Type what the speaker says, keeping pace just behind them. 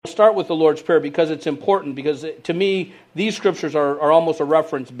start with the Lord's Prayer because it's important, because to me, these scriptures are almost a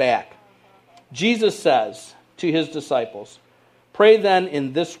reference back. Jesus says to his disciples, "Pray then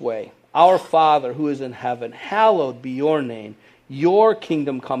in this way, Our Father who is in heaven, hallowed be your name. Your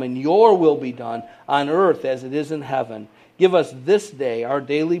kingdom come and your will be done on earth as it is in heaven. Give us this day our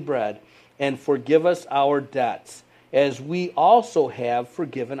daily bread, and forgive us our debts, as we also have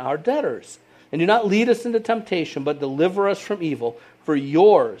forgiven our debtors. And do not lead us into temptation, but deliver us from evil. For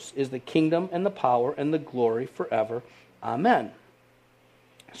yours is the kingdom and the power and the glory forever. Amen."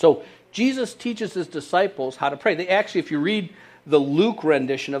 So Jesus teaches his disciples how to pray. They actually, if you read the Luke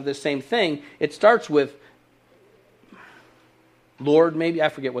rendition of this same thing, it starts with Lord, maybe, I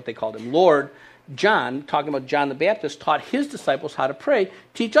forget what they called him. Lord, John, talking about John the Baptist, taught his disciples how to pray.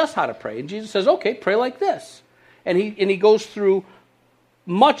 Teach us how to pray. And Jesus says, okay, pray like this. And he goes through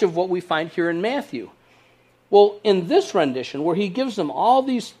much of what we find here in Matthew. Well, in this rendition, where he gives them all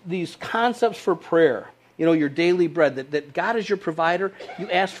these concepts for prayer, your daily bread, that God is your provider, you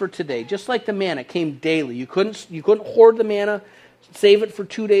ask for today. Just like the manna came daily. You couldn't hoard the manna, save it for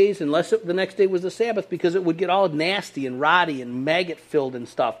 2 days, unless the next day was the Sabbath, because it would get all nasty and rotty and maggot-filled and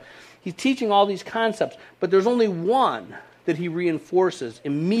stuff. He's teaching all these concepts, but there's only one that he reinforces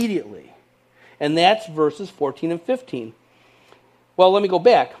immediately, and that's verses 14 and 15. Well, let me go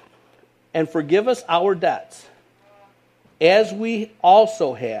back. "And forgive us our debts, as we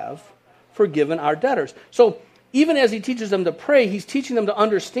also have forgiven our debtors." So even as he teaches them to pray, he's teaching them to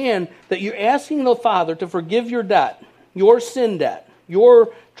understand that you're asking the Father to forgive your debt, your sin debt,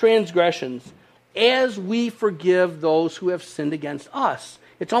 your transgressions, as we forgive those who have sinned against us.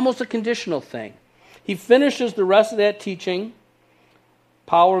 It's almost a conditional thing. He finishes the rest of that teaching,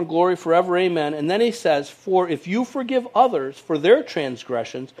 power and glory forever, amen. And then he says, "For if you forgive others for their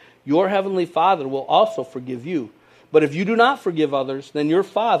transgressions, your heavenly Father will also forgive you. But if you do not forgive others, then your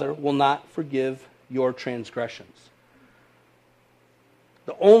Father will not forgive your transgressions."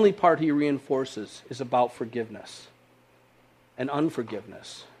 The only part he reinforces is about forgiveness and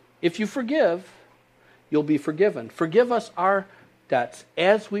unforgiveness. If you forgive, you'll be forgiven. Forgive us our debts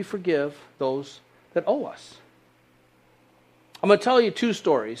as we forgive those that owe us. I'm going to tell you 2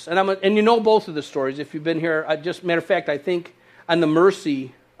 stories, and you know both of the stories if you've been here. Matter of fact, I think on the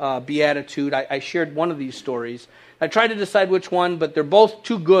mercy beatitude, I shared one of these stories. I tried to decide which one, but they're both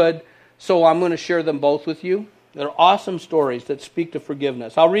too good, so I'm going to share them both with you. They're awesome stories that speak to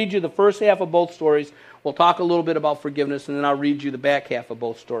forgiveness. I'll read you the first half of both stories. We'll talk a little bit about forgiveness, and then I'll read you the back half of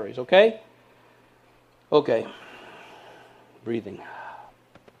both stories, okay? Okay. Breathing.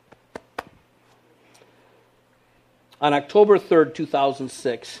 On October 3rd,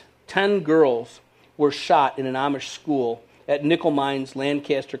 2006, 10 girls were shot in an Amish school at Nickel Mines,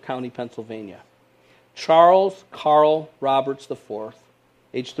 Lancaster County, Pennsylvania. Charles Carl Roberts IV,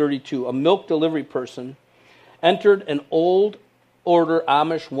 age 32, a milk delivery person, entered an old order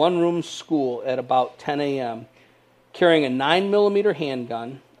Amish one-room school at about 10 a.m., carrying a 9mm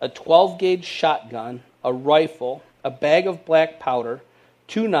handgun, a 12-gauge shotgun, a rifle, a bag of black powder,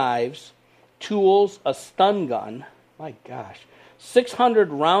 2 knives, tools, a stun gun, my gosh, 600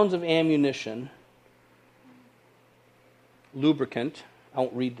 rounds of ammunition, lubricant, I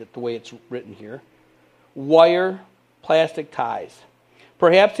won't read it the way it's written here, wire, plastic ties.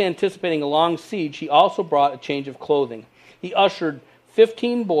 Perhaps anticipating a long siege, he also brought a change of clothing. He ushered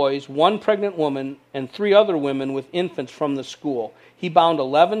 15 boys, 1 pregnant woman, and 3 other women with infants from the school. He bound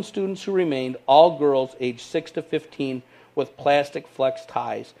 11 students who remained, all girls aged 6 to 15, with plastic flex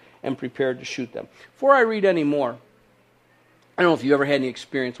ties, and prepared to shoot them. Before I read any more, I don't know if you ever had any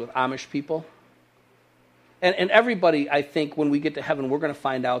experience with Amish people. And everybody, I think, when we get to heaven, we're going to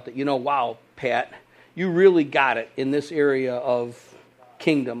find out that, wow, Pat, you really got it in this area of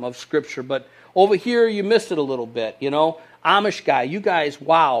kingdom, of Scripture. But over here, you missed it a little bit, Amish guy, you guys,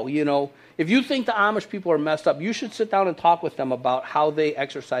 wow, If you think the Amish people are messed up, you should sit down and talk with them about how they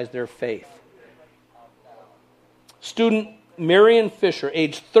exercise their faith. Student Marion Fisher,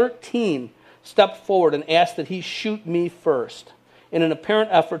 age 13, stepped forward and asked that he shoot me first, in an apparent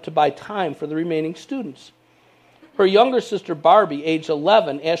effort to buy time for the remaining students. Her younger sister, Barbie, age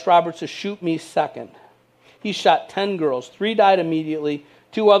 11, asked Roberts to shoot me second. He shot 10 girls. 3 died immediately.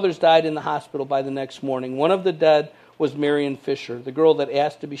 2 others died in the hospital by the next morning. One of the dead was Marion Fisher, the girl that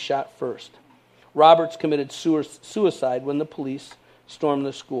asked to be shot first. Roberts committed suicide when the police stormed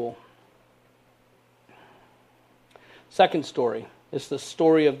the school. Second story is the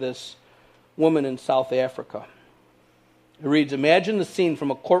story of this woman in South Africa. It reads, "Imagine the scene from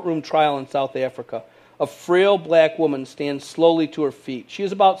a courtroom trial in South Africa. A frail black woman stands slowly to her feet. She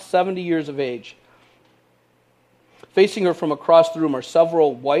is about 70 years of age. Facing her from across the room are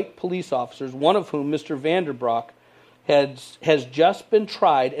several white police officers, one of whom, Mr. Vanderbroek, has just been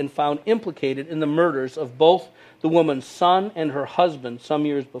tried and found implicated in the murders of both the woman's son and her husband some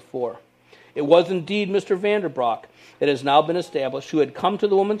years before. It was indeed Mr. Vanderbroek, it has now been established, who had come to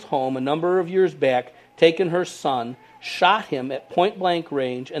the woman's home a number of years back, taken her son, shot him at point-blank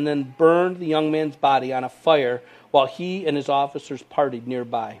range, and then burned the young man's body on a fire while he and his officers partied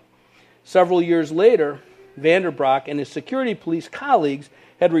nearby. Several years later, Vanderbroek and his security police colleagues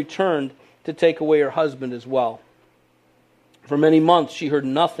had returned to take away her husband as well. For many months, she heard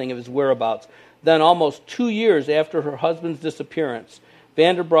nothing of his whereabouts. Then, almost 2 years after her husband's disappearance,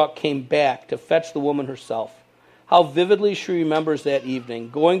 Vanderbroek came back to fetch the woman herself. How vividly she remembers that evening,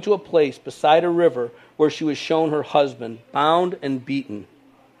 going to a place beside a river where she was shown her husband, bound and beaten,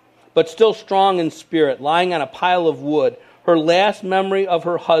 but still strong in spirit, lying on a pile of wood. Her last memory of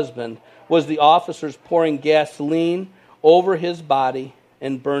her husband was the officers pouring gasoline over his body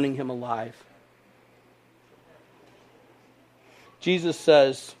and burning him alive. Jesus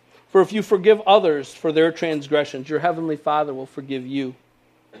says, "For if you forgive others for their transgressions, your heavenly Father will forgive you.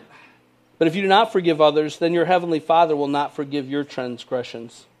 But if you do not forgive others, then your heavenly Father will not forgive your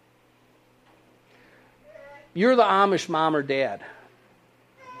transgressions." You're the Amish mom or dad.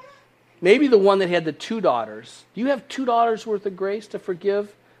 Maybe the one that had the 2 daughters. Do you have 2 daughters worth of grace to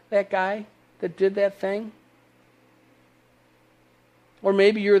forgive that guy that did that thing? Or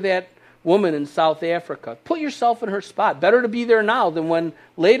maybe you're that woman in South Africa. Put yourself in her spot. Better to be there now than when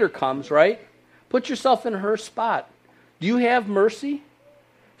later comes, right? Put yourself in her spot. Do you have mercy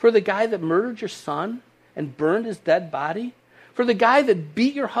for the guy that murdered your son and burned his dead body? For the guy that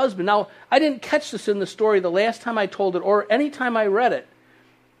beat your husband? Now, I didn't catch this in the story the last time I told it or any time I read it.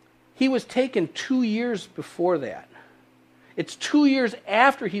 He was taken 2 years before that. It's 2 years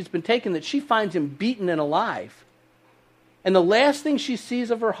after he's been taken that she finds him beaten and alive. And the last thing she sees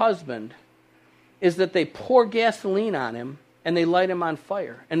of her husband is that they pour gasoline on him and they light him on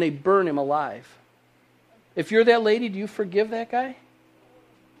fire and they burn him alive. If you're that lady, do you forgive that guy?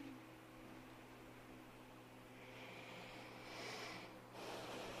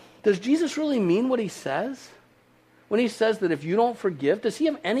 Does Jesus really mean what he says? When he says that if you don't forgive, does he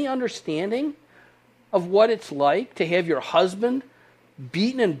have any understanding of what it's like to have your husband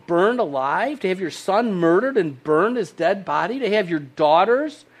beaten and burned alive, to have your son murdered and burned his dead body, to have your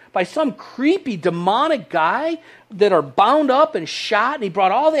daughters by some creepy demonic guy that are bound up and shot, and he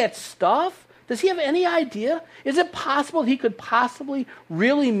brought all that stuff? Does he have any idea? Is it possible he could possibly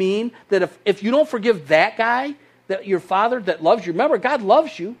really mean that if you don't forgive that guy, that your Father that loves you, remember, God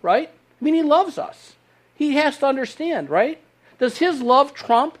loves you, right? I mean, he loves us. He has to understand, right? Does his love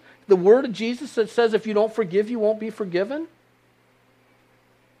trump the word of Jesus that says if you don't forgive, you won't be forgiven?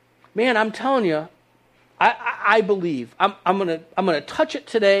 Man, I'm telling you, I believe. I'm gonna touch it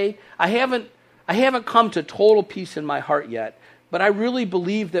today. I haven't come to total peace in my heart yet, but I really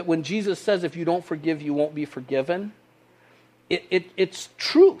believe that when Jesus says if you don't forgive, you won't be forgiven, it's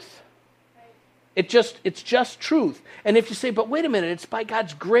truth. It's just truth. And if you say, but wait a minute, it's by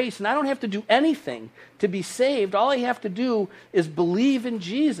God's grace, and I don't have to do anything to be saved. All I have to do is believe in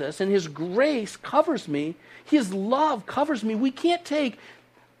Jesus, and his grace covers me. His love covers me. We can't take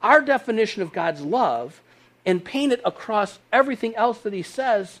our definition of God's love and paint it across everything else that he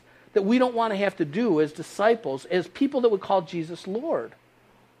says that we don't want to have to do as disciples, as people that would call Jesus Lord.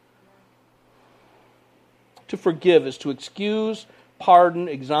 To forgive is to excuse, pardon,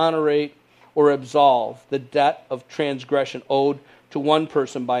 exonerate, or absolve the debt of transgression owed to one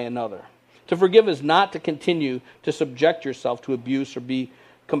person by another. To forgive is not to continue to subject yourself to abuse or be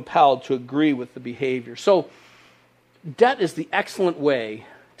compelled to agree with the behavior. So, debt is the excellent way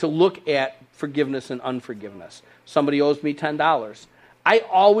to look at forgiveness and unforgiveness. Somebody owes me $10. I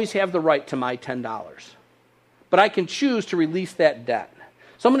always have the right to my $10. But I can choose to release that debt.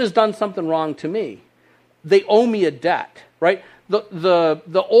 Someone has done something wrong to me. They owe me a debt, right?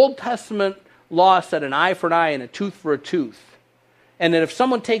 The Old Testament law said an eye for an eye and a tooth for a tooth. And that if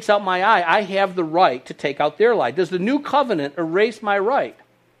someone takes out my eye, I have the right to take out their eye. Does the new covenant erase my right?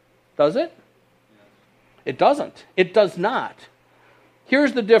 Does it? It doesn't. It does not.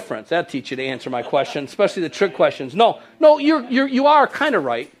 Here's the difference. That'll teach you to answer my question, especially the trick questions. No, you are kind of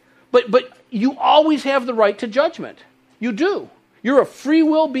right, but you always have the right to judgment. You do. You're a free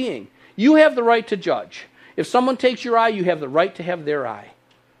will being. You have the right to judge. If someone takes your eye, you have the right to have their eye.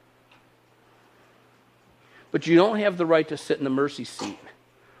 But you don't have the right to sit in the mercy seat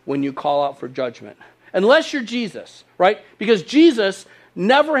when you call out for judgment. Unless you're Jesus, right? Because Jesus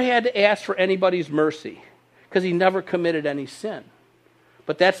never had to ask for anybody's mercy because he never committed any sin.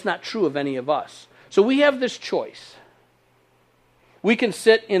 But that's not true of any of us. So we have this choice. We can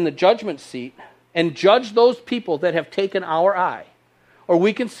sit in the judgment seat and judge those people that have taken our eye. Or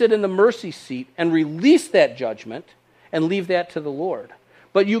we can sit in the mercy seat and release that judgment and leave that to the Lord.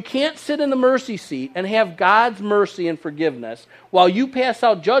 But you can't sit in the mercy seat and have God's mercy and forgiveness while you pass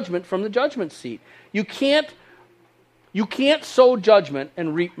out judgment from the judgment seat. You can't sow judgment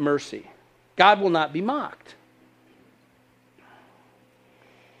and reap mercy. God will not be mocked.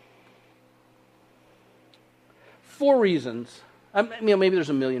 Four reasons, maybe there's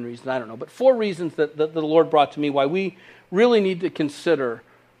a million reasons, I don't know, but four reasons that the Lord brought to me why we really need to consider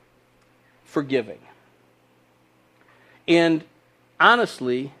forgiving. And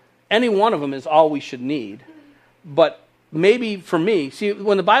honestly, any one of them is all we should need. But maybe for me, see,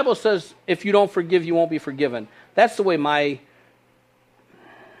 when the Bible says, if you don't forgive, you won't be forgiven, that's the way my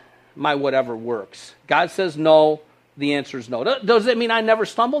whatever works. God says no, the answer is no. Does it mean I never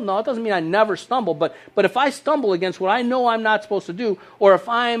stumble? No, it doesn't mean I never stumble. But if I stumble against what I know I'm not supposed to do, or if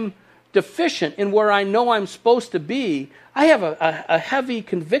I'm deficient in where I know I'm supposed to be, I have a heavy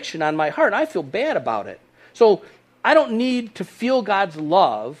conviction on my heart. I feel bad about it. So I don't need to feel God's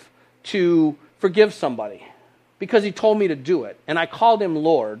love to forgive somebody because he told me to do it. And I called him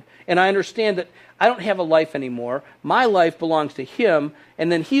Lord. And I understand that I don't have a life anymore. My life belongs to him.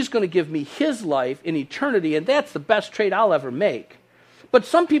 And then he's going to give me his life in eternity. And that's the best trade I'll ever make. But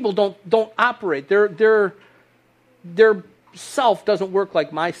some people don't operate. Their self doesn't work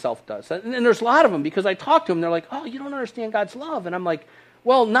like my self does. And there's a lot of them because I talk to them. They're like, oh, you don't understand God's love. And I'm like,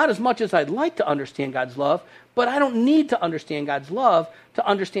 well, not as much as I'd like to understand God's love, but I don't need to understand God's love to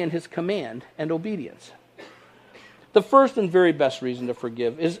understand his command and obedience. The first and very best reason to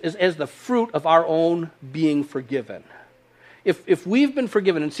forgive is as the fruit of our own being forgiven. If we've been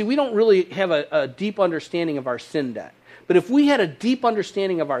forgiven, and see, we don't really have a deep understanding of our sin debt, but if we had a deep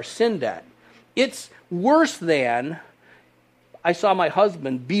understanding of our sin debt, it's worse than I saw my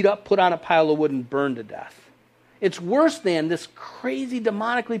husband beat up, put on a pile of wood, and burned to death. It's worse than this crazy,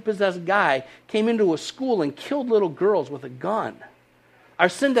 demonically possessed guy came into a school and killed little girls with a gun. Our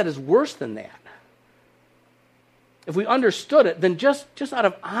sin debt is worse than that. If we understood it, then just out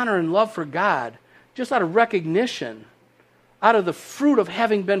of honor and love for God, just out of recognition, out of the fruit of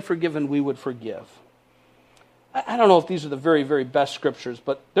having been forgiven, we would forgive. I don't know if these are the very, very best scriptures,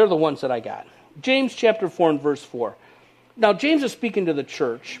 but they're the ones that I got. James chapter 4 and verse 4. Now, James is speaking to the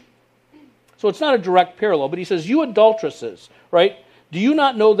church, so it's not a direct parallel, but he says, you adulteresses, right? Do you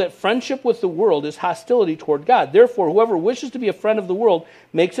not know that friendship with the world is hostility toward God? Therefore, whoever wishes to be a friend of the world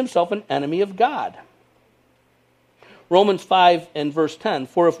makes himself an enemy of God. Romans 5 and verse 10,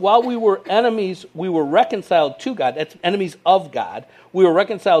 for if while we were enemies, we were reconciled to God, that's enemies of God, we were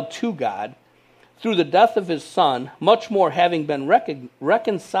reconciled to God through the death of his Son, much more having been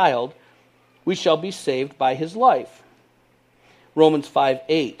reconciled, we shall be saved by his life. Romans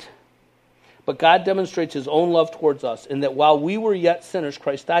 5:8. But God demonstrates his own love towards us in that while we were yet sinners,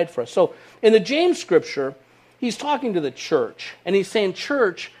 Christ died for us. So in the James scripture, he's talking to the church, and he's saying,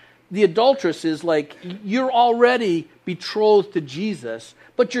 church, the adulteress is like, you're already betrothed to Jesus,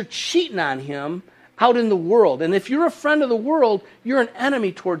 but you're cheating on him out in the world. And if you're a friend of the world, you're an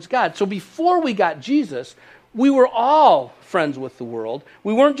enemy towards God. So before we got Jesus, we were all friends with the world.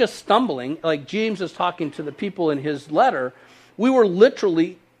 We weren't just stumbling, like James is talking to the people in his letter. We were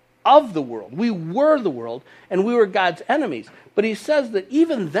literally of the world. We were the world, and we were God's enemies. But he says that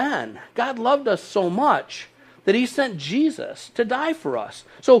even then, God loved us so much that he sent Jesus to die for us.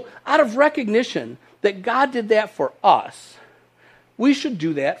 So out of recognition that God did that for us, we should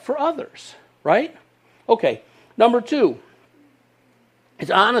do that for others, right? Okay, number 2,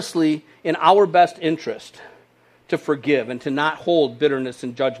 it's honestly in our best interest to forgive and to not hold bitterness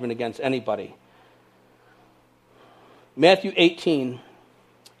and judgment against anybody. Matthew 18,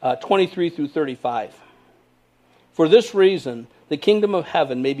 23 through 35. For this reason, the kingdom of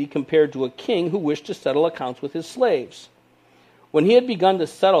heaven may be compared to a king who wished to settle accounts with his slaves. When he had begun to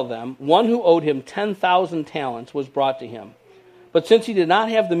settle them, one who owed him 10,000 talents was brought to him. But since he did not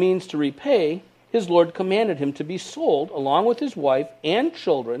have the means to repay, his Lord commanded him to be sold along with his wife and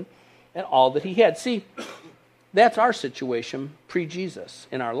children and all that he had. See, that's our situation pre-Jesus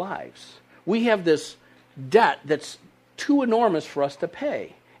in our lives. We have this debt that's too enormous for us to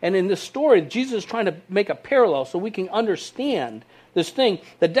pay. And in this story, Jesus is trying to make a parallel so we can understand this thing.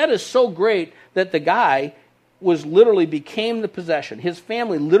 The debt is so great that the guy literally became the possession. His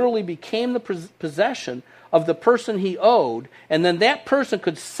family literally became the possession of the person he owed, and then that person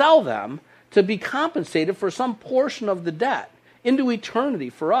could sell them to be compensated for some portion of the debt into eternity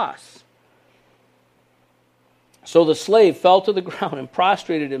for us. So the slave fell to the ground and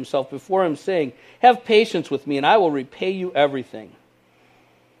prostrated himself before him, saying, have patience with me, and I will repay you everything.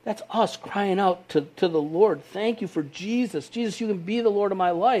 That's us crying out to the Lord. Thank you for Jesus. Jesus, you can be the Lord of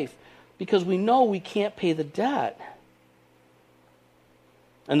my life, because we know we can't pay the debt.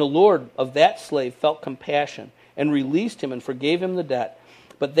 And the Lord of that slave felt compassion and released him and forgave him the debt.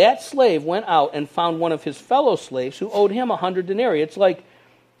 But that slave went out and found one of his fellow slaves who owed him 100 denarii. It's like,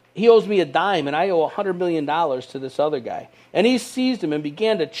 he owes me a dime and I owe $100 million to this other guy. And he seized him and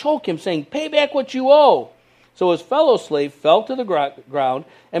began to choke him, saying, pay back what you owe. So his fellow slave fell to the ground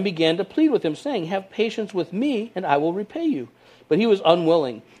and began to plead with him, saying, have patience with me and I will repay you. But he was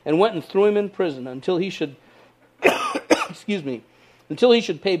unwilling and went and threw him in prison until he should, until he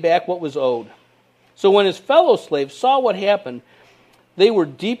should pay back what was owed. So when his fellow slaves saw what happened, they were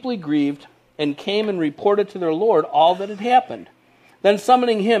deeply grieved and came and reported to their Lord all that had happened. Then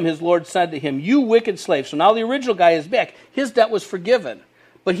summoning him, his Lord said to him, you wicked slave. So now the original guy is back. His debt was forgiven,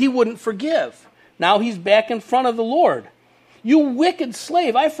 but he wouldn't forgive. Now he's back in front of the Lord. You wicked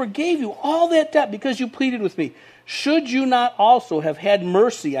slave, I forgave you all that debt because you pleaded with me. Should you not also have had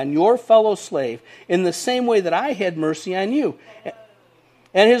mercy on your fellow slave in the same way that I had mercy on you?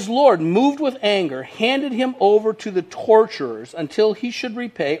 And his Lord, moved with anger, handed him over to the torturers until he should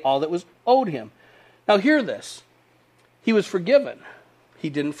repay all that was owed him. Now hear this. He was forgiven. He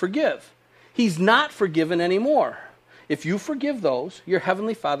didn't forgive. He's not forgiven anymore. If you forgive those, your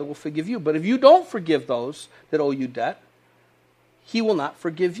heavenly Father will forgive you. But if you don't forgive those that owe you debt, he will not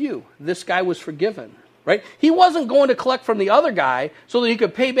forgive you. This guy was forgiven, right? He wasn't going to collect from the other guy so that he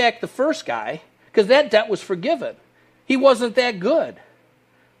could pay back the first guy, because that debt was forgiven. He wasn't that good.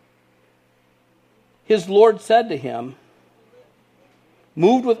 His Lord said to him,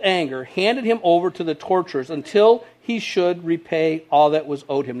 moved with anger, handed him over to the torturers until he should repay all that was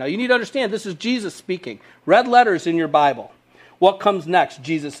owed him. Now you need to understand, this is Jesus speaking. Red letters in your Bible. What comes next?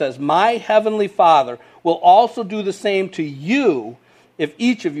 Jesus says, my heavenly Father will also do the same to you if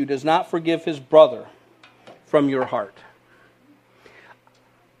each of you does not forgive his brother from your heart.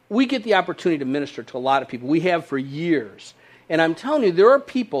 We get the opportunity to minister to a lot of people. We have for years. And I'm telling you, there are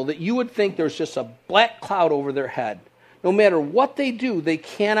people that you would think there's just a black cloud over their head. No matter what they do, they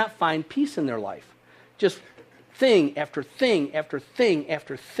cannot find peace in their life. Just thing after thing after thing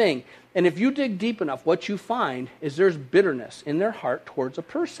after thing. And if you dig deep enough, what you find is there's bitterness in their heart towards a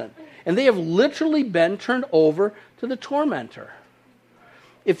person. And they have literally been turned over to the tormentor.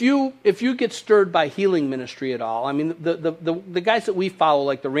 If you get stirred by healing ministry at all, I mean, the guys that we follow,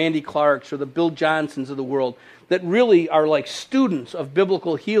 like the Randy Clarks or the Bill Johnsons of the world, that really are like students of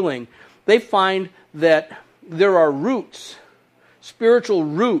biblical healing, they find that there are roots, spiritual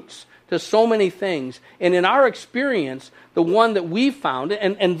roots to so many things. And in our experience, the one that we found,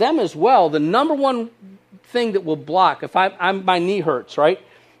 and them as well, the number one thing that will block, if my knee hurts, right?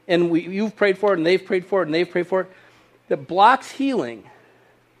 And you've prayed for it, and they've prayed for it, and they've prayed for it, that blocks healing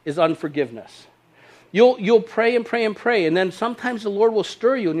is unforgiveness. You'll pray and pray and pray, and then sometimes the Lord will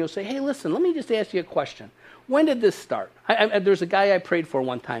stir you, and you'll say, hey, listen, let me just ask you a question. When did this start? There's a guy I prayed for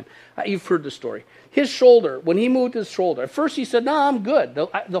one time. You've heard the story. His shoulder, when he moved his shoulder, at first he said, no, I'm good.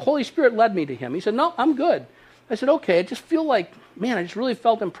 The Holy Spirit led me to him. He said, no, I'm good. I said, okay, I just feel like, man, I just really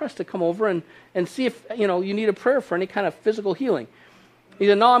felt impressed to come over and see if, you need a prayer for any kind of physical healing. He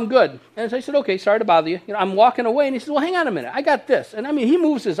said, no, I'm good. And I said, okay, sorry to bother you. I'm walking away, and he said, well, hang on a minute. I got this. And I mean, he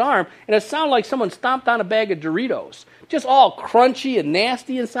moves his arm, and it sounded like someone stomped on a bag of Doritos, just all crunchy and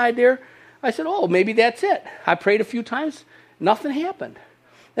nasty inside there. I said, oh, maybe that's it. I prayed a few times. Nothing happened.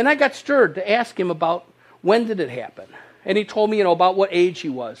 Then I got stirred to ask him about when did it happen. And he told me, about what age he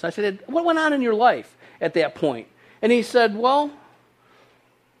was. I said, what went on in your life at that point? And he said, well,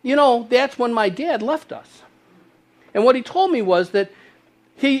 that's when my dad left us. And what he told me was that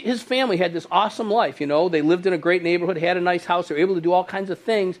his family had this awesome life. They lived in a great neighborhood, had a nice house, they were able to do all kinds of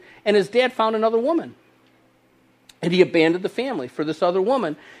things. And his dad found another woman. And he abandoned the family for this other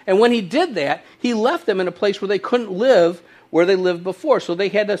woman. And when he did that, he left them in a place where they couldn't live where they lived before. So they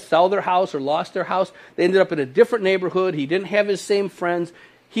had to sell their house or lost their house. They ended up in a different neighborhood. He didn't have his same friends.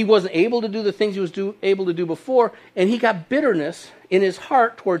 He wasn't able to do the things he was able to do before. And he got bitterness in his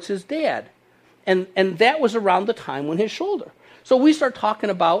heart towards his dad. And that was around the time when his shoulder. So we start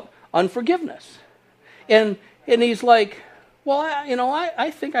talking about unforgiveness. And he's like, well, I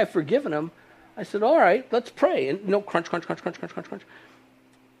think I've forgiven him. I said, all right, let's pray. And crunch, crunch, crunch, crunch, crunch, crunch, crunch.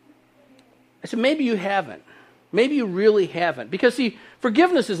 I said, maybe you haven't. Maybe you really haven't. Because, see,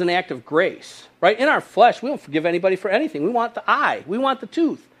 forgiveness is an act of grace, right? In our flesh, we don't forgive anybody for anything. We want the eye. We want the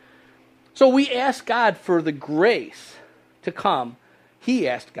tooth. So we ask God for the grace to come. He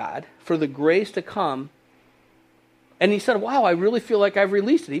asked God for the grace to come. And he said, wow, I really feel like I've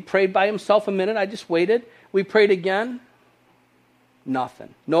released it. He prayed by himself a minute. I just waited. We prayed again.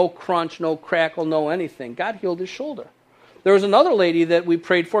 Nothing. No crunch, no crackle, no anything. God healed his shoulder. There was another lady that we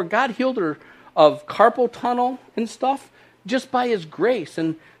prayed for. God healed her of carpal tunnel and stuff just by his grace.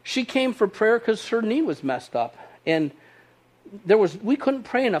 And she came for prayer because her knee was messed up. And we couldn't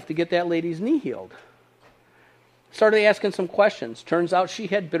pray enough to get that lady's knee healed. Started asking some questions. Turns out she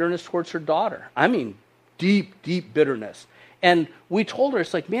had bitterness towards her daughter. I mean, deep, deep bitterness. And we told her,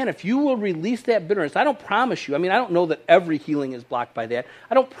 it's like, man, if you will release that bitterness, I don't promise you. I mean, I don't know that every healing is blocked by that.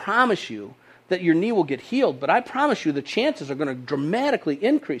 I don't promise you that your knee will get healed, but I promise you the chances are going to dramatically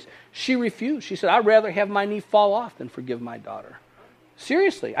increase. She refused. She said, I'd rather have my knee fall off than forgive my daughter.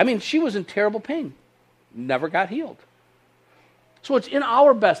 Seriously. I mean, she was in terrible pain. Never got healed. So it's in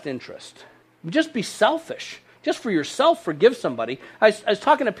our best interest. Just be selfish. Just for yourself, forgive somebody. I was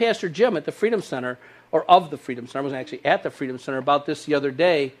talking to Pastor Jim at the Freedom Center, or of the Freedom Center. I wasn't actually at the Freedom Center about this the other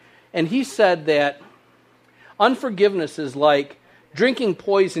day. And he said that unforgiveness is like drinking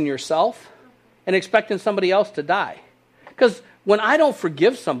poison yourself and expecting somebody else to die. Because when I don't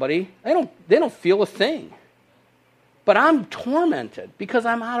forgive somebody, they don't feel a thing. But I'm tormented because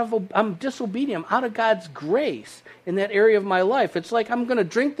I'm disobedient. I'm out of God's grace in that area of my life. It's like I'm going to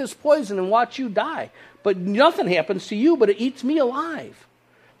drink this poison and watch you die. But nothing happens to you, but it eats me alive.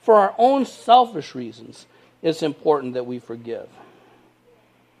 For our own selfish reasons, it's important that we forgive.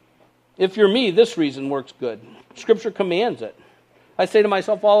 If you're me, this reason works good. Scripture commands it. I say to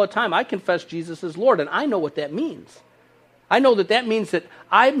myself all the time, I confess Jesus as Lord, and I know what that means. I know that means that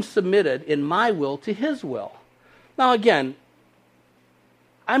I'm submitted in my will to his will. Now again,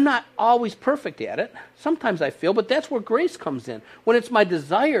 I'm not always perfect at it. Sometimes I feel, but that's where grace comes in. When it's my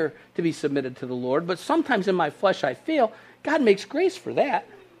desire to be submitted to the Lord, but sometimes in my flesh I fail, God makes grace for that,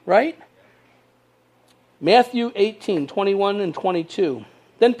 right? Matthew 18:21 and 22.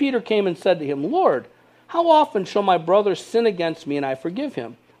 Then Peter came and said to him, Lord, how often shall my brother sin against me and I forgive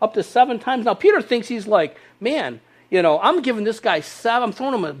him? Up to 7 times. Now Peter thinks he's like, man, I'm giving this guy I'm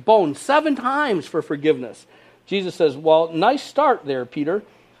throwing him a bone 7 times for forgiveness. Jesus says, well, nice start there, Peter.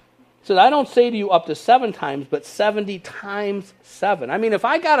 He said, I don't say to you up to 7 times, but 70 times 7. I mean, if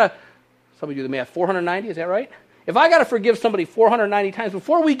I got to, somebody do the math, 490, is that right? If I got to forgive somebody 490 times,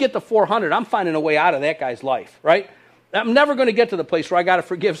 before we get to 400, I'm finding a way out of that guy's life, right? I'm never going to get to the place where I got to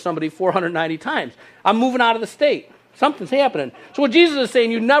forgive somebody 490 times. I'm moving out of the state. Something's happening. So what Jesus is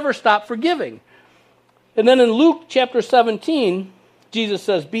saying, you never stop forgiving. And then in Luke chapter 17, Jesus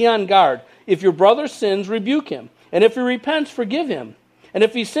says, be on guard. If your brother sins, rebuke him. And if he repents, forgive him. And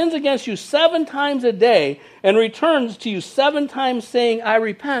if he sins against you 7 times a day and returns to you 7 times saying, I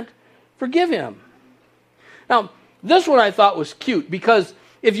repent, forgive him. Now, this one I thought was cute because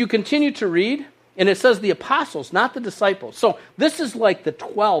if you continue to read, and it says the apostles, not the disciples. So this is like the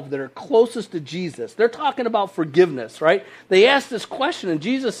 12 that are closest to Jesus. They're talking about forgiveness, right? They ask this question, and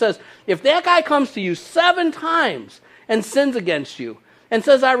Jesus says, if that guy comes to you 7 times and sins against you and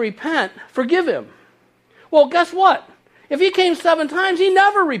says, I repent, forgive him. Well, guess what? If he came 7 times, he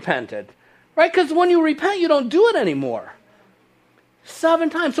never repented, right? Because when you repent, you don't do it anymore. 7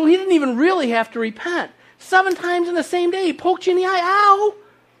 times. So he didn't even really have to repent. 7 times in the same day, he poked you in the eye. Ow!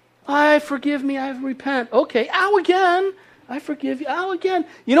 I forgive me, I repent. Okay, ow again. I forgive you, ow again.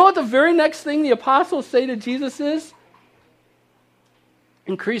 You know what the very next thing the apostles say to Jesus is?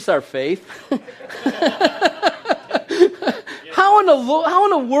 Increase our faith. How in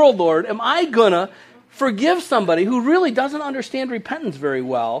the world, Lord, am I going to forgive somebody who really doesn't understand repentance very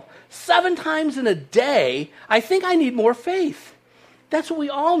well 7 times in a day? I think I need more faith. That's what we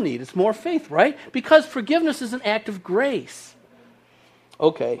all need. It's more faith, right? Because forgiveness is an act of grace.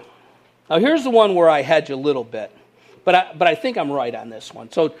 Okay. Now here's the one where I hedge a little bit. But I think I'm right on this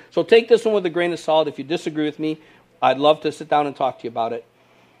one. So take this one with a grain of salt. If you disagree with me, I'd love to sit down and talk to you about it.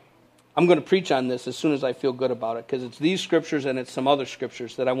 I'm going to preach on this as soon as I feel good about it, because it's these scriptures and it's some other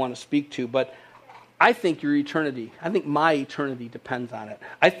scriptures that I want to speak to. But I think your eternity, I think my eternity depends on it.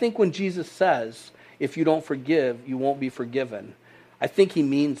 I think when Jesus says, if you don't forgive, you won't be forgiven, I think he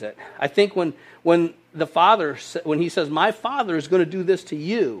means it. I think when the Father, when he says, my Father is going to do this to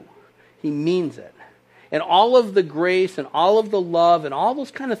you, he means it. And all of the grace and all of the love and all those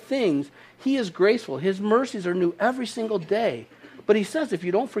kind of things, he is graceful. His mercies are new every single day. But he says, if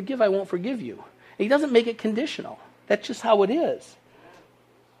you don't forgive, I won't forgive you. And he doesn't make it conditional. That's just how it is.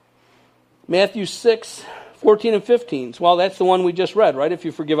 Matthew 6, 14 and 15. Well, that's the one we just read, right? If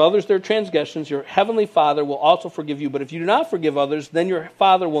you forgive others their transgressions, your heavenly Father will also forgive you. But if you do not forgive others, then your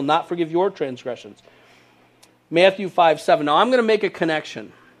Father will not forgive your transgressions. Matthew 5, 7. Now, I'm going to make a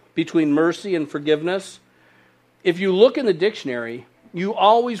connection between mercy and forgiveness. If you look in the dictionary, you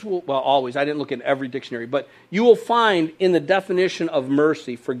always will, well, always, I didn't look at every dictionary, but you will find in the definition of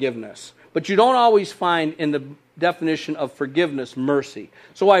mercy, forgiveness. But you don't always find in the definition of forgiveness, mercy.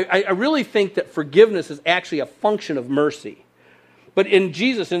 So I really think that forgiveness is actually a function of mercy. But in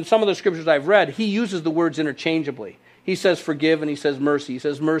Jesus, in some of the scriptures I've read, he uses the words interchangeably. He says forgive and he says mercy. He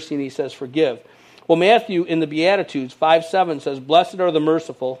says mercy and he says forgive. Well, Matthew in the Beatitudes 5:7 says, blessed are the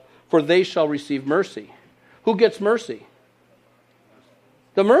merciful, for they shall receive mercy. Who gets mercy?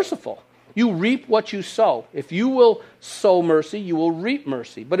 The merciful. You reap what you sow. If you will sow mercy, you will reap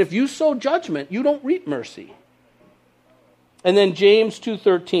mercy. But if you sow judgment, you don't reap mercy. And then James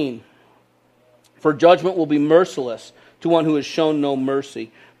 2:13, for judgment will be merciless to one who has shown no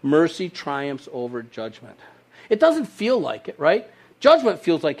mercy. Mercy triumphs over judgment. It doesn't feel like it, right? Judgment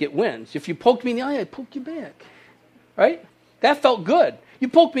feels like it wins. If you poked me in the eye, I poke you back, right? That felt good. You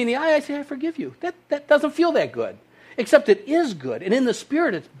poke me in the eye, I say, I forgive you. That doesn't feel that good. Except it is good. And in the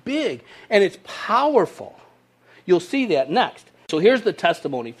Spirit, it's big and it's powerful. You'll see that next. So here's the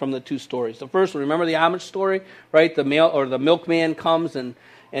testimony from the two stories. The first one, remember the Amish story, right? The milkman comes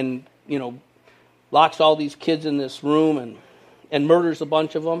and locks all these kids in this room and murders a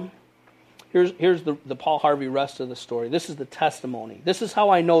bunch of them. Here's the Paul Harvey rest of the story. This is the testimony. This is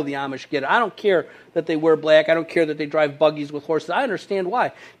how I know the Amish get it. I don't care that they wear black. I don't care that they drive buggies with horses. I understand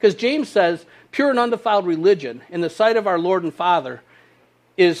why. Because James says, pure and undefiled religion in the sight of our Lord and Father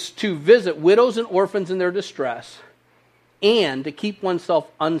is to visit widows and orphans in their distress and to keep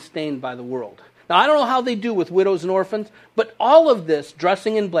oneself unstained by the world. Now, I don't know how they do with widows and orphans, but all of this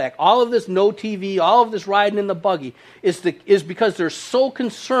dressing in black, all of this no TV, all of this riding in the buggy is because they're so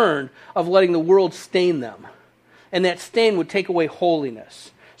concerned of letting the world stain them. And that stain would take away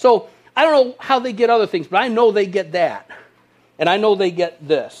holiness. So, I don't know how they get other things, but I know they get that. And I know they get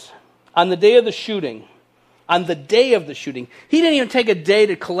this. On the day of the shooting, he didn't even take a day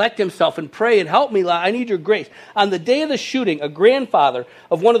to collect himself and pray and help me, I need your grace. On the day of the shooting, a grandfather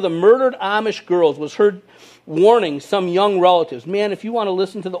of one of the murdered Amish girls was heard warning some young relatives. Man, if you want to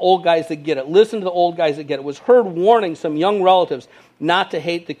listen to the old guys that get it, listen to the old guys that get it. Was heard warning some young relatives not to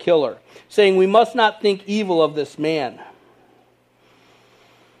hate the killer, saying, we must not think evil of this man.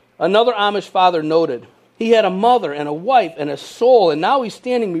 Another Amish father noted, he had a mother and a wife and a soul, and now he's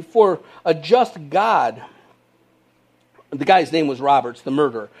standing before a just God. The guy's name was Roberts, the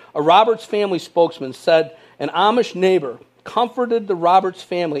murderer. A Roberts family spokesman said an Amish neighbor comforted the Roberts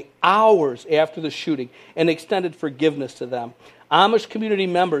family hours after the shooting and extended forgiveness to them. Amish community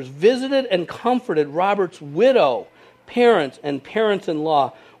members visited and comforted Roberts' widow, parents, and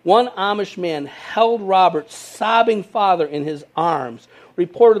parents-in-law. One Amish man held Roberts' sobbing father in his arms,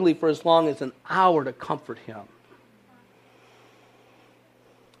 reportedly for as long as an hour to comfort him.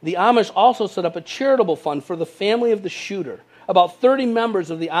 The Amish also set up a charitable fund for the family of the shooter. About 30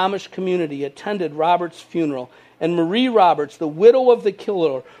 members of the Amish community attended Roberts' funeral, and Marie Roberts, the widow of the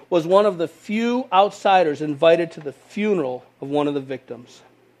killer, was one of the few outsiders invited to the funeral of one of the victims.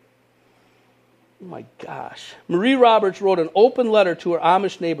 Oh my gosh. Marie Roberts wrote an open letter to her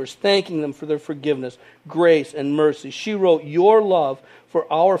Amish neighbors thanking them for their forgiveness, grace, and mercy. She wrote, your love for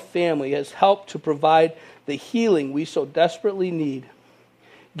our family has helped to provide the healing we so desperately need.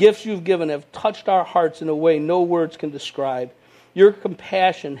 Gifts you've given have touched our hearts in a way no words can describe. Your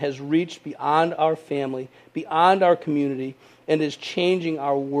compassion has reached beyond our family, beyond our community, and is changing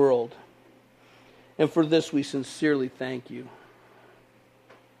our world. And for this we sincerely thank you.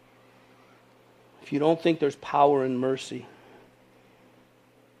 If you don't think there's power in mercy.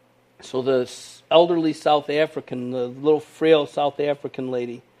 So the elderly South African, the little frail South African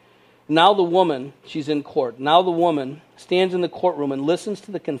lady, now the woman, she's in court. Now the woman stands in the courtroom and listens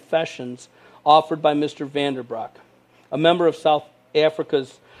to the confessions offered by Mr. Vanderbroek, a member of South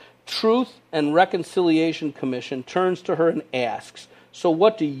Africa's Truth and Reconciliation Commission, turns to her and asks, so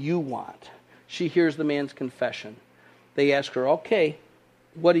what do you want? She hears the man's confession. They ask her, okay,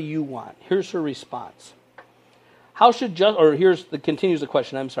 what do you want? Here's her response. Continues the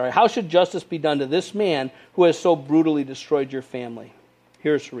question, How should justice be done to this man who has so brutally destroyed your family?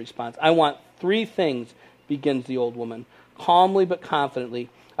 Here's her response. I want 3 things, begins the old woman, calmly but confidently.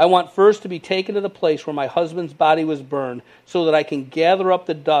 I want first to be taken to the place where my husband's body was burned so that I can gather up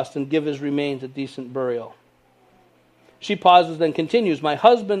the dust and give his remains a decent burial. She pauses, then continues, my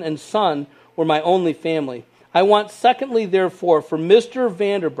husband and son were my only family. I want secondly, therefore, for Mr.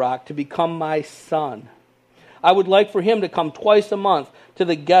 Vanderbroek to become my son. I would like for him to come twice a month to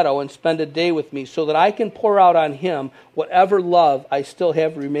the ghetto and spend a day with me so that I can pour out on him whatever love I still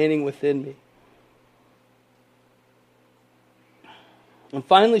have remaining within me. And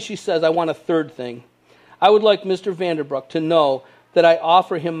finally she says, I want a third thing. I would like Mr. Vanderbroek to know that I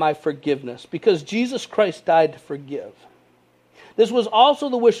offer him my forgiveness, because Jesus Christ died to forgive. This was also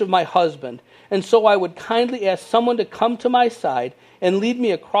the wish of my husband, and so I would kindly ask someone to come to my side and lead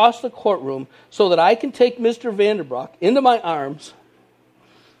me across the courtroom so that I can take Mr. Vanderbroek into my arms,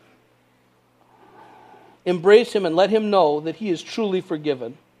 embrace him, and let him know that he is truly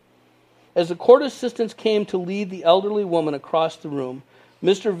forgiven. As the court assistants came to lead the elderly woman across the room,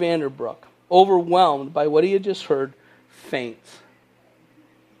 Mr. Vanderbroek, overwhelmed by what he had just heard, faints.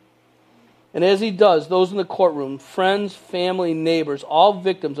 And as he does, those in the courtroom, friends, family, neighbors, all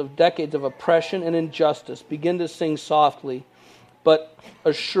victims of decades of oppression and injustice, begin to sing softly, but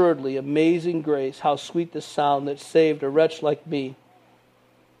assuredly, Amazing Grace, how sweet the sound that saved a wretch like me.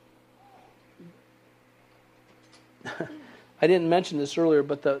 I didn't mention this earlier,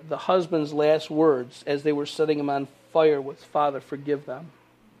 but the husband's last words as they were setting him on fire was, Father, forgive them.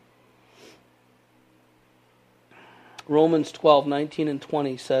 Romans 12:19 and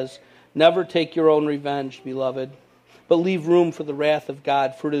 20 says, Never take your own revenge, beloved, but leave room for the wrath of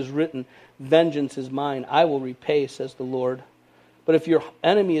God, for it is written, Vengeance is mine, I will repay, says the Lord. But if your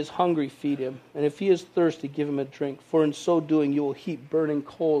enemy is hungry, feed him, and if he is thirsty, give him a drink, for in so doing you will heap burning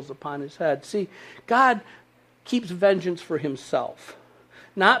coals upon his head. See, God keeps vengeance for himself.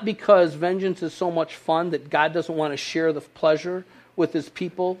 Not because vengeance is so much fun that God doesn't want to share the pleasure with his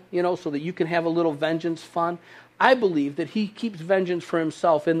people, so that you can have a little vengeance fun. I believe that he keeps vengeance for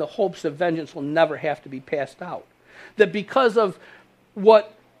himself in the hopes that vengeance will never have to be passed out. That because of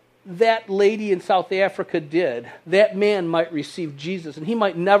what that lady in South Africa did, that man might receive Jesus, and he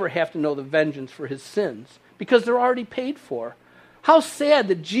might never have to know the vengeance for his sins, because they're already paid for. How sad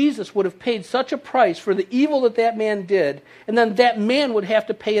that Jesus would have paid such a price for the evil that man did, and then that man would have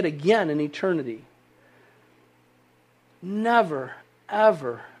to pay it again in eternity. Never,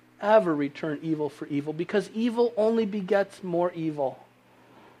 ever, ever return evil for evil, because evil only begets more evil.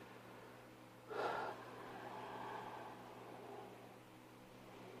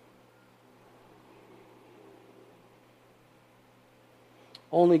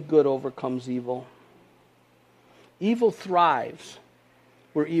 Only good overcomes evil. Evil thrives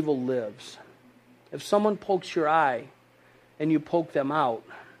where evil lives. If someone pokes your eye and you poke them out,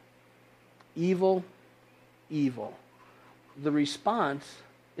 evil. The response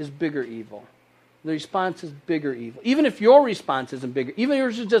is bigger evil. The response is bigger evil. Even if your response isn't bigger, even if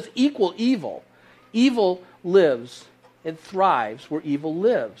yours is just equal evil, evil lives, it thrives where evil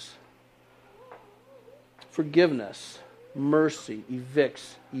lives. Forgiveness, mercy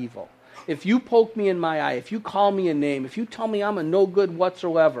evicts evil. If you poke me in my eye, if you call me a name, if you tell me I'm a no good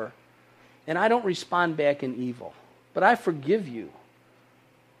whatsoever, and I don't respond back in evil, but I forgive you,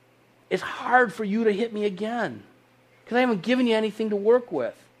 it's hard for you to hit me again, because I haven't given you anything to work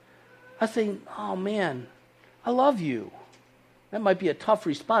with. I say, oh man, I love you. That might be a tough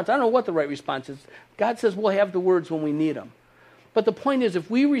response. I don't know what the right response is. God says we'll have the words when we need them. But the point is, if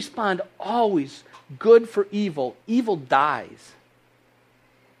we respond always good for evil, evil dies.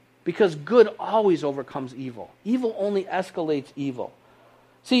 Because good always overcomes evil. Evil only escalates evil.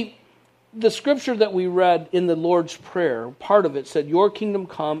 See, the scripture that we read in the Lord's Prayer, part of it said, your kingdom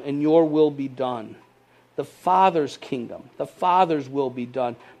come and your will be done. The Father's kingdom, the Father's will be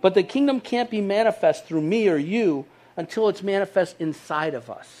done. But the kingdom can't be manifest through me or you until it's manifest inside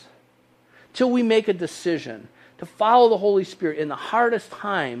of us. Till we make a decision to follow the Holy Spirit in the hardest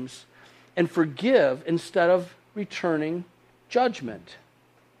times and forgive instead of returning judgment.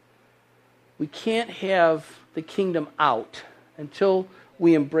 We can't have the kingdom out until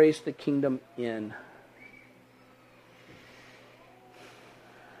we embrace the kingdom in.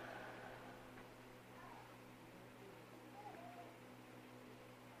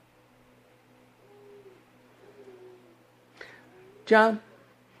 John,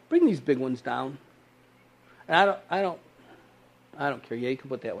 bring these big ones down. And I don't care. Yeah, you can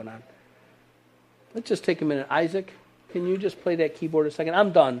put that one on. Let's just take a minute. Isaac, can you just play that keyboard a second?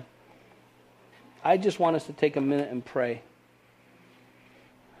 I'm done. I just want us to take a minute and pray.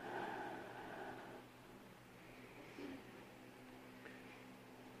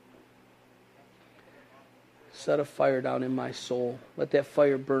 Set a fire down in my soul. Let that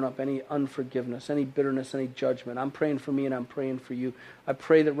fire burn up any unforgiveness, any bitterness, any judgment. I'm praying for me and I'm praying for you. I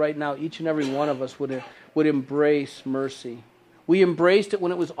pray that right now each and every one of us would embrace mercy. We embraced it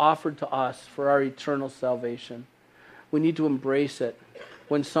when it was offered to us for our eternal salvation. We need to embrace it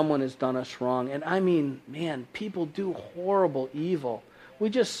when someone has done us wrong. And I mean, man, people do horrible evil. We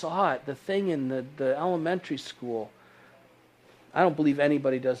just saw it, the thing in the elementary school. I don't believe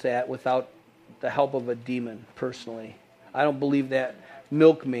anybody does that without the help of a demon, personally. I don't believe that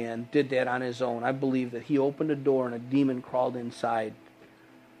milkman did that on his own. I believe that he opened a door and a demon crawled inside.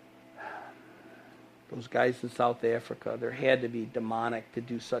 Those guys in South Africa, there had to be demonic to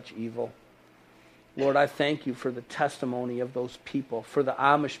do such evil. Lord, I thank you for the testimony of those people, for the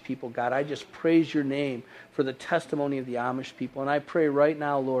Amish people, God. I just praise your name for the testimony of the Amish people. And I pray right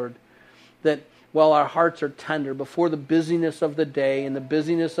now, Lord, that while our hearts are tender before the busyness of the day and the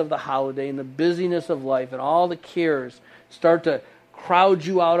busyness of the holiday and the busyness of life and all the cares start to crowd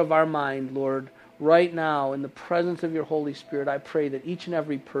you out of our mind, Lord, right now in the presence of your Holy Spirit, I pray that each and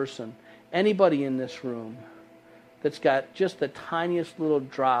every person, anybody in this room that's got just the tiniest little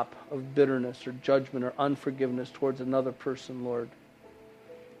drop of bitterness or judgment or unforgiveness towards another person, Lord,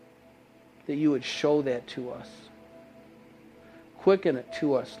 that you would show that to us. Quicken it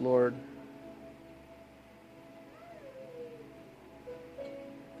to us, Lord.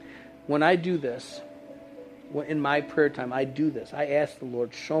 When I do this, in my prayer time, I do this. I ask the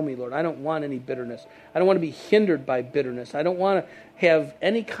Lord, show me, Lord. I don't want any bitterness. I don't want to be hindered by bitterness. I don't want to have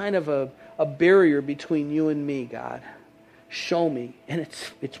any kind of a barrier between you and me, God. Show me. And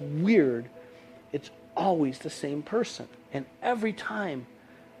it's weird. It's always the same person. And every time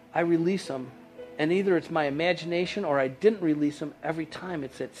I release them, and either it's my imagination or I didn't release them, every time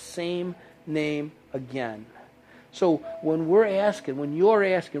it's that same name again. So when you're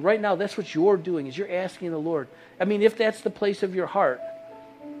asking, right now that's what you're doing, is you're asking the Lord. I mean, if that's the place of your heart,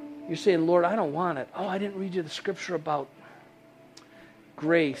 you're saying, Lord, I don't want it. Oh, I didn't read you the scripture about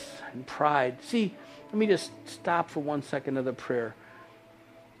grace and pride. See, let me just stop for 1 second of the prayer.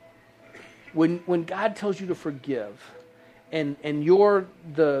 When God tells you to forgive, and you're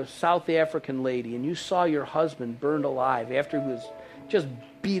the South African lady, and you saw your husband burned alive after he was just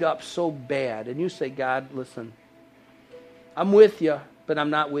beat up so bad, and you say, God, listen, I'm with you, but I'm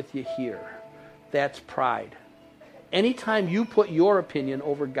not with you here. That's pride. Anytime you put your opinion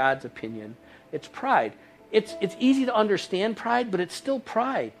over God's opinion, it's pride. It's easy to understand pride, but it's still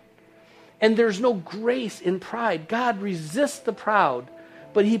pride. And there's no grace in pride. God resists the proud,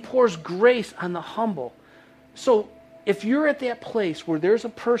 but he pours grace on the humble. So if you're at that place where there's a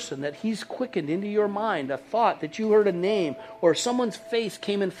person that he's quickened into your mind, a thought that you heard a name, or someone's face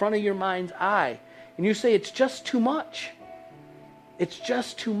came in front of your mind's eye, and you say, it's just too much. It's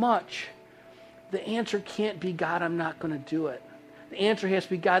just too much. The answer can't be, God, I'm not going to do it. The answer has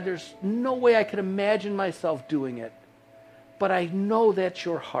to be, God, there's no way I could imagine myself doing it. But I know that's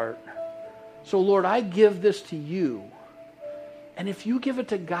your heart. So, Lord, I give this to you. And if you give it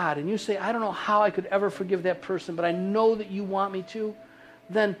to God and you say, I don't know how I could ever forgive that person, but I know that you want me to,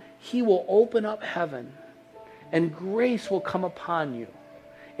 then he will open up heaven and grace will come upon you.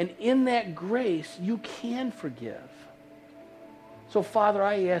 And in that grace, you can forgive. So, Father,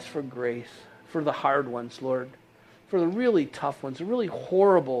 I ask for grace for the hard ones, Lord, for the really tough ones, the really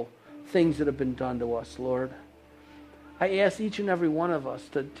horrible things that have been done to us, Lord. I ask each and every one of us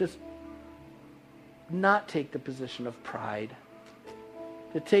to just not take the position of pride,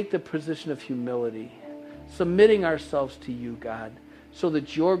 to take the position of humility, submitting ourselves to you, God, so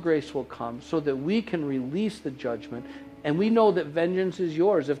that your grace will come, so that we can release the judgment. And we know that vengeance is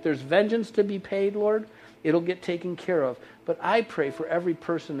yours. If there's vengeance to be paid, Lord, it'll get taken care of. But I pray for every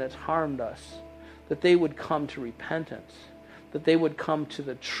person that's harmed us, that they would come to repentance, that they would come to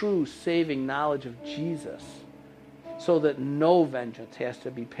the true saving knowledge of Jesus, so that no vengeance has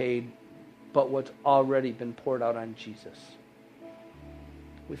to be paid but what's already been poured out on Jesus.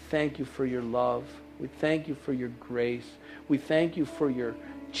 We thank you for your love. We thank you for your grace. We thank you for your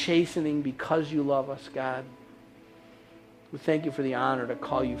chastening because you love us, God. We thank you for the honor to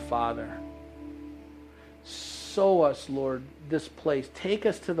call you Father. Show us, Lord, this place. Take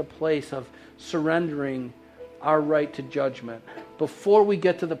us to the place of surrendering our right to judgment before we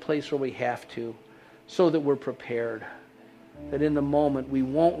get to the place where we have to, so that we're prepared. That in the moment we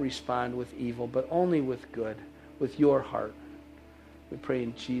won't respond with evil, but only with good, with your heart. We pray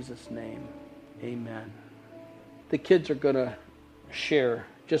in Jesus' name. Amen. The kids are going to share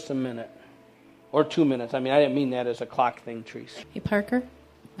just a minute or 2 minutes. I mean, I didn't mean that as a clock thing, Therese. Hey, Parker,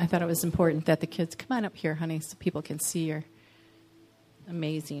 I thought it was important that the kids come on up here, honey, so people can see your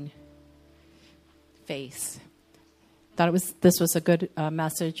amazing face. Thought this was a good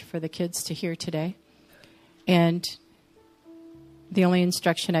message for the kids to hear today. And the only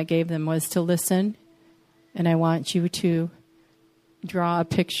instruction I gave them was to listen, and I want you to draw a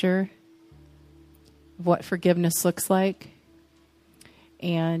picture of what forgiveness looks like.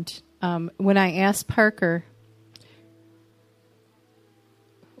 And when I asked Parker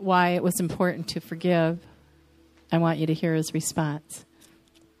why it was important to forgive, I want you to hear his response.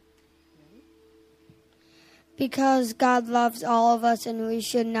 Because God loves all of us, and we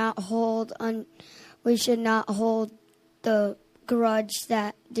should not hold the grudge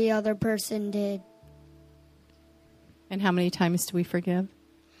that the other person did. And how many times do we forgive?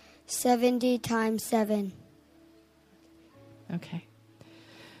 70 times 7. Okay.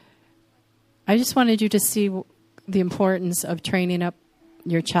 I just wanted you to see the importance of training up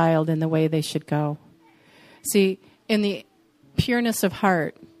your child in the way they should go. See, in the pureness of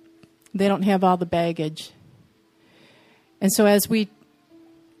heart, they don't have all the baggage. And so as we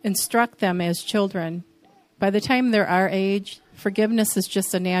instruct them as children, by the time they're our age, forgiveness is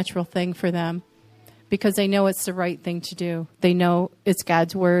just a natural thing for them because they know it's the right thing to do. They know it's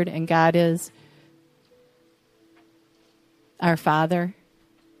God's word, and God is our Father.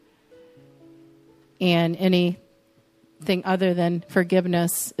 And anything other than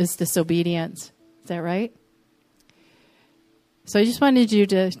forgiveness is disobedience. Is that right? So I just wanted you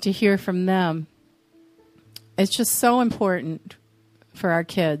to hear from them. It's just so important for our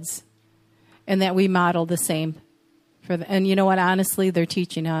kids, and that we model the same for them. And you know what? Honestly, they're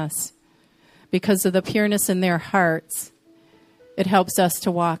teaching us. Because of the pureness in their hearts, it helps us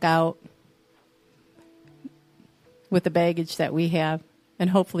to walk out with the baggage that we have and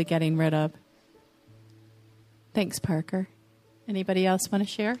hopefully getting rid of. Thanks, Parker. Anybody else want to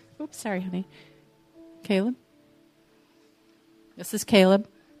share? Oops, sorry, honey. Caleb? This is Caleb.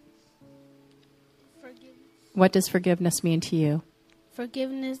 What does forgiveness mean to you?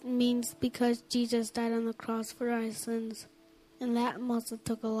 Forgiveness means because Jesus died on the cross for our sins. And that must have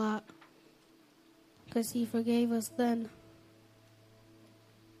took a lot. Because he forgave us then.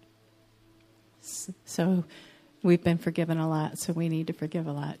 So we've been forgiven a lot, so we need to forgive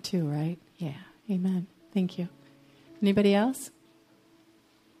a lot too, right? Yeah. Amen. Thank you. Anybody else?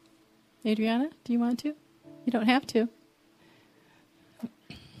 Adriana, do you want to? You don't have to.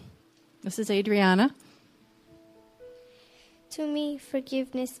 This is Adriana. To me,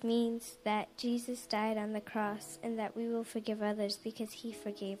 forgiveness means that Jesus died on the cross and that we will forgive others because he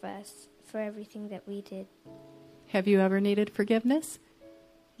forgave us for everything that we did. Have you ever needed forgiveness?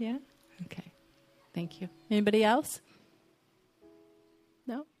 Yeah? Okay. Thank you. Anybody else?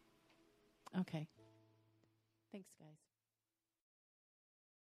 No? Okay. Thanks, guys.